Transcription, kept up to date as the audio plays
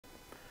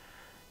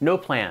No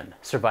plan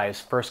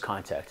survives first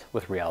contact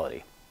with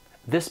reality.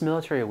 This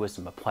military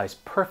wisdom applies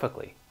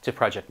perfectly to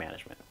project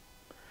management.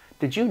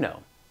 Did you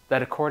know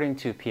that according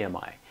to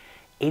PMI,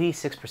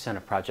 86%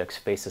 of projects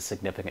face a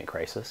significant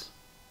crisis?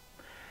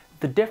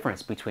 The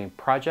difference between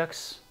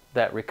projects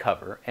that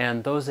recover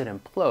and those that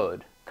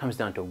implode comes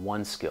down to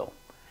one skill: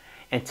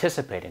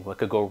 anticipating what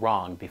could go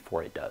wrong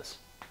before it does.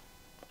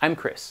 I'm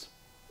Chris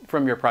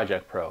from Your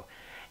Project Pro,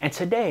 and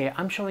today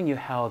I'm showing you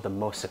how the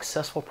most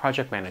successful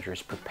project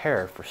managers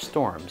prepare for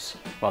storms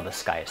while the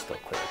sky is still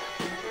clear.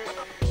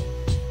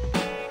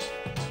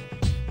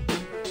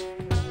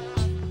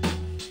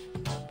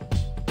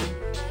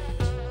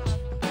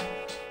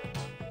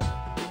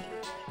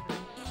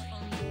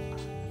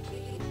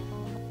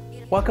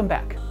 Welcome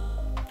back.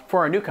 For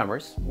our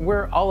newcomers,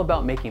 we're all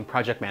about making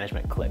project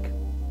management click.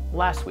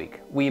 Last week,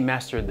 we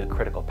mastered the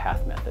critical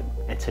path method,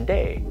 and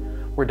today,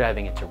 we're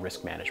diving into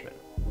risk management.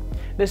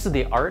 This is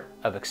the art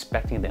of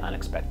expecting the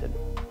unexpected.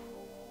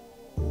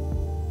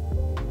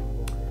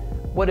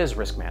 What is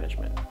risk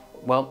management?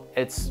 Well,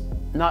 it's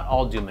not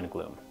all doom and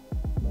gloom.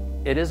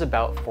 It is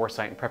about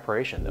foresight and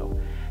preparation, though.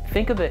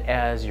 Think of it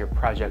as your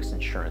project's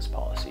insurance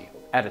policy.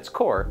 At its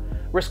core,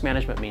 risk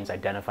management means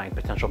identifying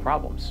potential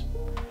problems,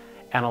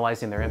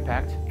 analyzing their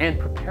impact, and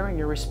preparing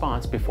your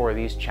response before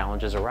these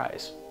challenges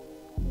arise.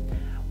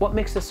 What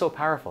makes this so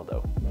powerful,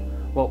 though?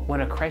 Well,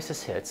 when a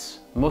crisis hits,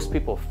 most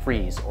people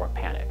freeze or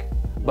panic.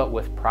 But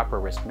with proper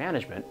risk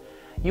management,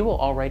 you will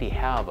already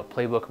have a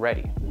playbook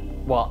ready.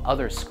 While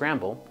others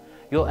scramble,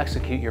 you'll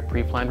execute your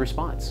pre-planned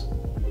response.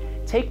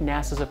 Take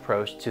NASA's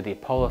approach to the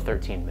Apollo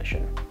 13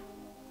 mission.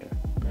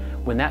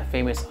 When that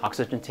famous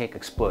oxygen tank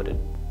exploded,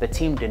 the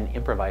team didn't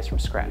improvise from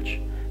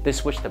scratch. They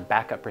switched to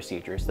backup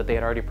procedures that they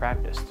had already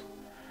practiced.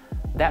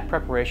 That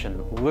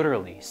preparation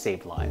literally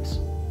saved lives.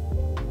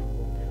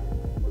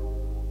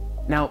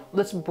 Now,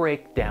 let's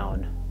break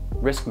down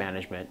risk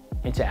management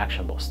into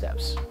actionable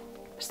steps.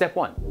 Step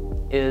one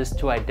is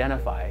to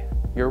identify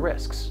your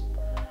risks.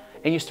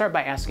 And you start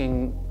by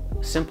asking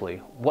simply,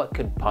 what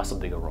could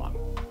possibly go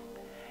wrong?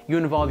 You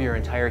involve your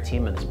entire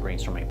team in this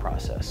brainstorming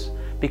process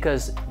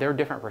because their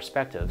different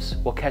perspectives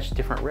will catch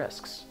different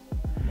risks.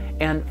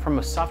 And from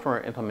a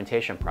software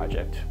implementation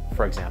project,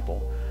 for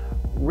example,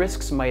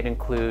 risks might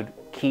include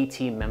key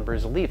team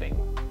members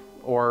leaving,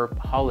 or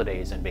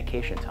holidays and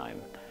vacation time.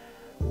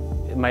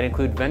 It might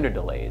include vendor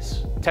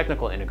delays,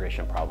 technical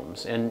integration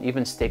problems, and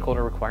even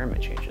stakeholder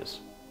requirement changes.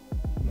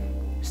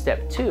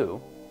 Step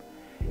two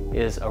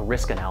is a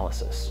risk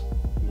analysis.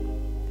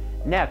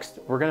 Next,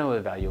 we're going to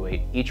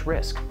evaluate each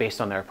risk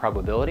based on their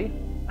probability,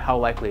 how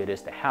likely it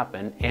is to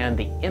happen, and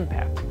the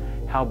impact,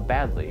 how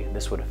badly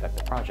this would affect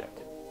the project.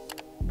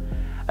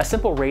 A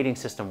simple rating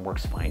system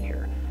works fine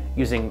here,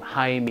 using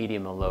high,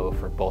 medium, and low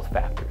for both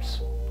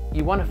factors.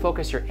 You want to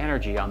focus your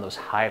energy on those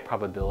high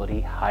probability,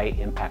 high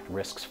impact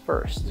risks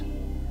first.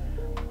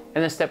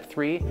 And then step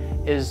three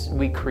is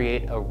we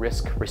create a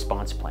risk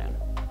response plan.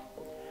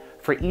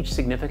 For each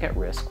significant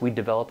risk, we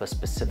develop a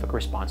specific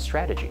response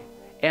strategy.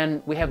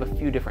 And we have a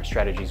few different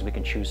strategies we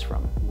can choose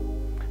from.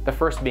 The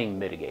first being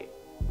mitigate,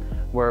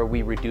 where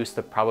we reduce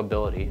the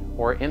probability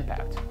or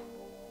impact.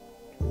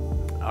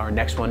 Our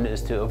next one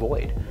is to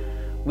avoid.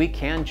 We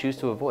can choose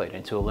to avoid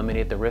and to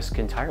eliminate the risk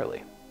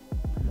entirely.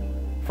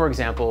 For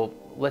example,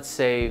 let's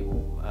say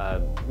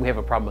we have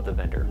a problem with a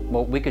vendor.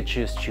 Well, we could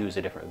choose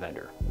a different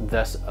vendor,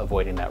 thus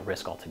avoiding that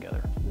risk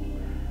altogether.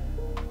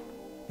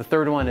 The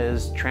third one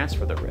is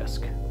transfer the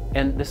risk.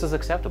 And this is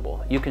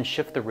acceptable. You can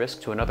shift the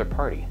risk to another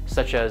party,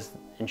 such as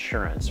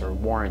insurance or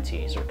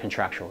warranties or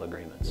contractual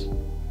agreements.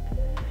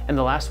 And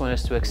the last one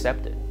is to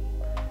accept it.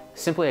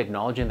 Simply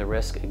acknowledging the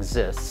risk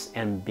exists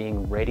and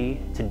being ready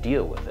to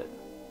deal with it.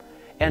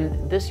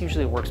 And this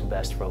usually works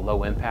best for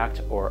low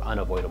impact or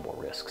unavoidable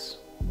risks.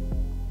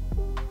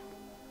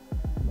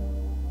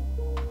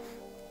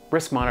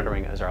 Risk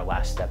monitoring is our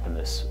last step in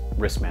this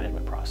risk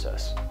management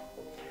process.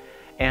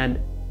 And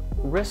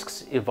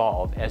risks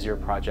evolve as your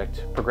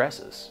project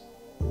progresses.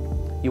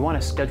 You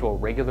want to schedule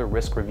regular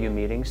risk review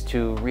meetings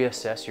to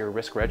reassess your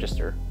risk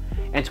register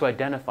and to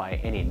identify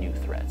any new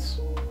threats.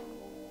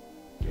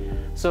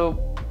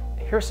 So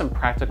here are some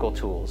practical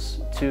tools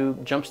to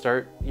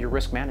jumpstart your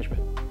risk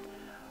management.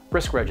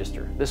 Risk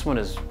register. This one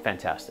is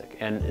fantastic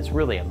and it's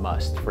really a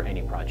must for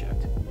any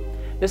project.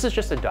 This is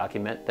just a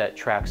document that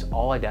tracks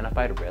all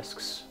identified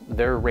risks,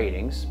 their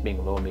ratings,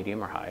 being low,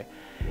 medium, or high,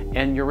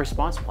 and your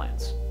response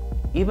plans.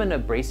 Even a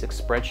basic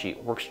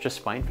spreadsheet works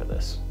just fine for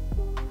this.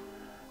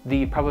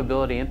 The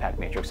probability impact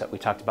matrix that we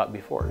talked about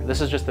before.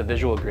 This is just a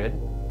visual grid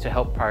to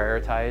help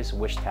prioritize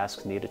which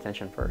tasks need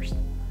attention first.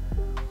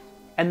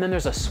 And then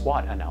there's a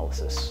SWOT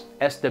analysis,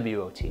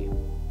 SWOT.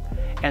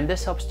 And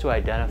this helps to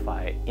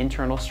identify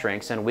internal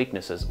strengths and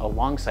weaknesses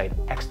alongside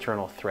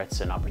external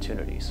threats and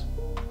opportunities.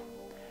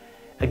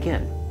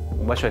 Again,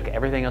 much like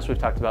everything else we've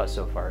talked about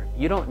so far,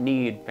 you don't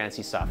need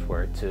fancy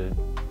software to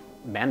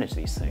manage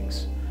these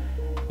things.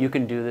 You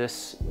can do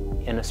this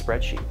in a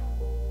spreadsheet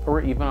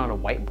or even on a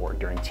whiteboard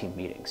during team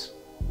meetings.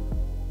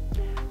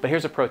 But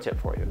here's a pro tip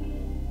for you.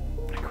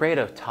 Create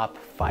a top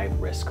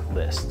 5 risk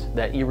list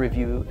that you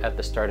review at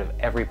the start of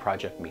every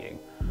project meeting,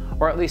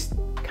 or at least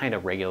kind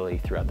of regularly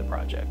throughout the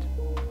project.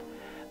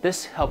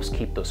 This helps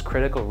keep those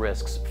critical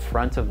risks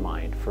front of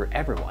mind for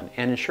everyone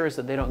and ensures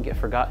that they don't get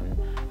forgotten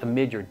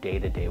amid your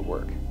day-to-day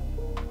work.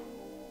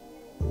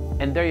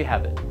 And there you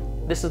have it.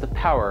 This is the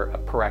power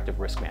of proactive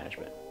risk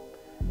management.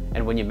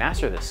 And when you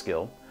master this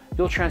skill,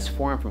 you'll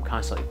transform from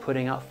constantly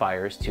putting out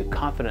fires to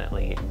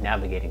confidently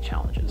navigating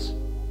challenges.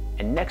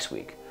 And next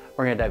week,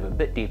 we're going to dive a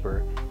bit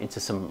deeper into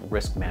some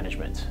risk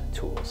management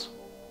tools.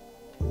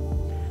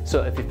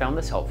 So if you found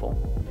this helpful,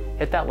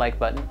 hit that like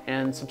button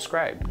and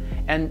subscribe,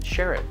 and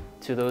share it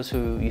to those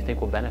who you think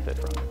will benefit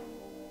from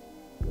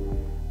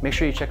it. Make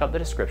sure you check out the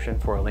description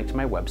for a link to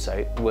my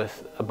website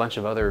with a bunch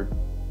of other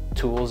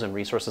tools and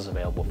resources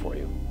available for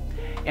you.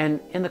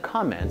 And in the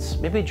comments,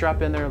 maybe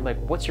drop in there like,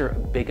 what's your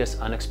biggest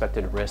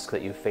unexpected risk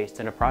that you faced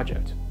in a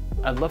project?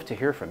 I'd love to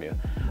hear from you.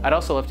 I'd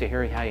also love to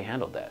hear how you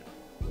handled that.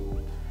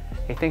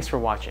 Hey, thanks for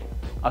watching.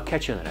 I'll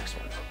catch you in the next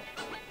one.